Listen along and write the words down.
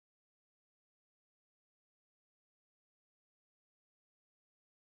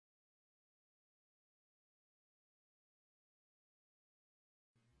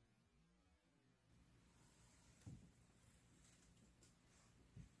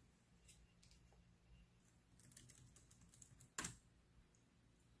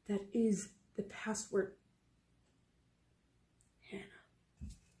That is the password. Hannah.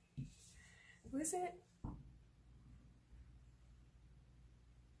 Who is it?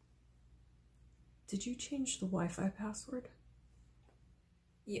 Did you change the Wi-Fi password?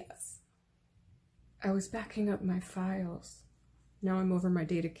 Yes. I was backing up my files. Now I'm over my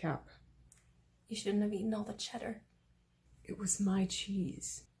data cap. You shouldn't have eaten all the cheddar. It was my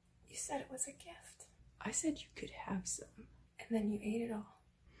cheese. You said it was a gift. I said you could have some. And then you ate it all.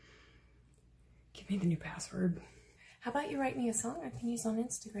 Give me the new password. How about you write me a song I can use on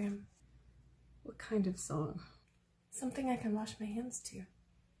Instagram? What kind of song? Something I can wash my hands to.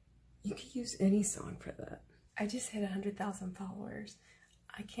 You could use any song for that. I just hit 100,000 followers.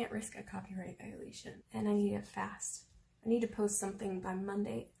 I can't risk a copyright violation. And I need it fast. I need to post something by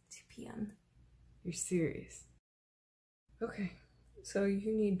Monday at 2 p.m. You're serious? Okay, so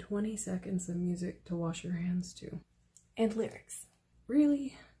you need 20 seconds of music to wash your hands to. And lyrics.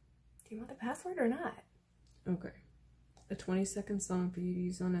 Really? Do you want the password or not? Okay. A 20-second song for you to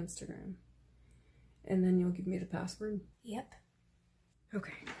use on Instagram. And then you'll give me the password? Yep.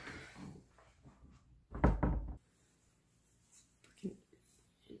 Okay.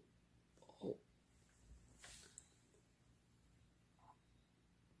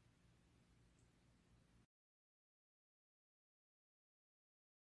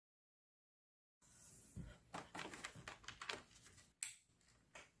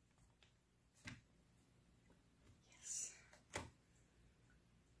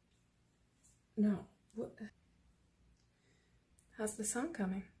 No. What? How's the song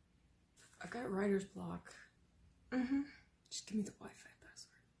coming? I got writer's block. Just give me the Wi-Fi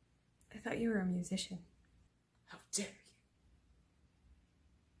password. I thought you were a musician. How dare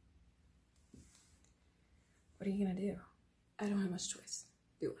you? What are you gonna do? I don't have much choice,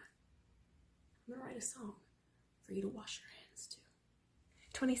 do I? I'm gonna write a song for you to wash your hands to.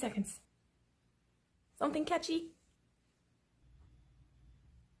 20 seconds. Something catchy.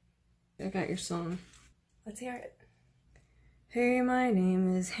 I got your song. Let's hear it. Hey, my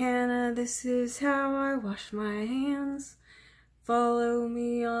name is Hannah. This is how I wash my hands. Follow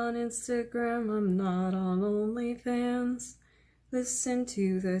me on Instagram. I'm not on OnlyFans. Listen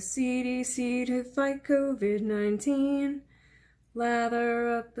to the CDC to fight COVID-19.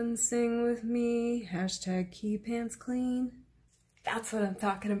 Lather up and sing with me. Hashtag keep hands clean. That's what I'm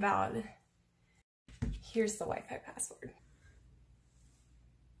talking about. Here's the Wi-Fi password.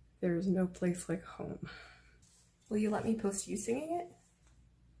 There is no place like home. Will you let me post you singing it?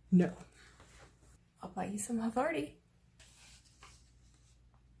 No. I'll buy you some authority.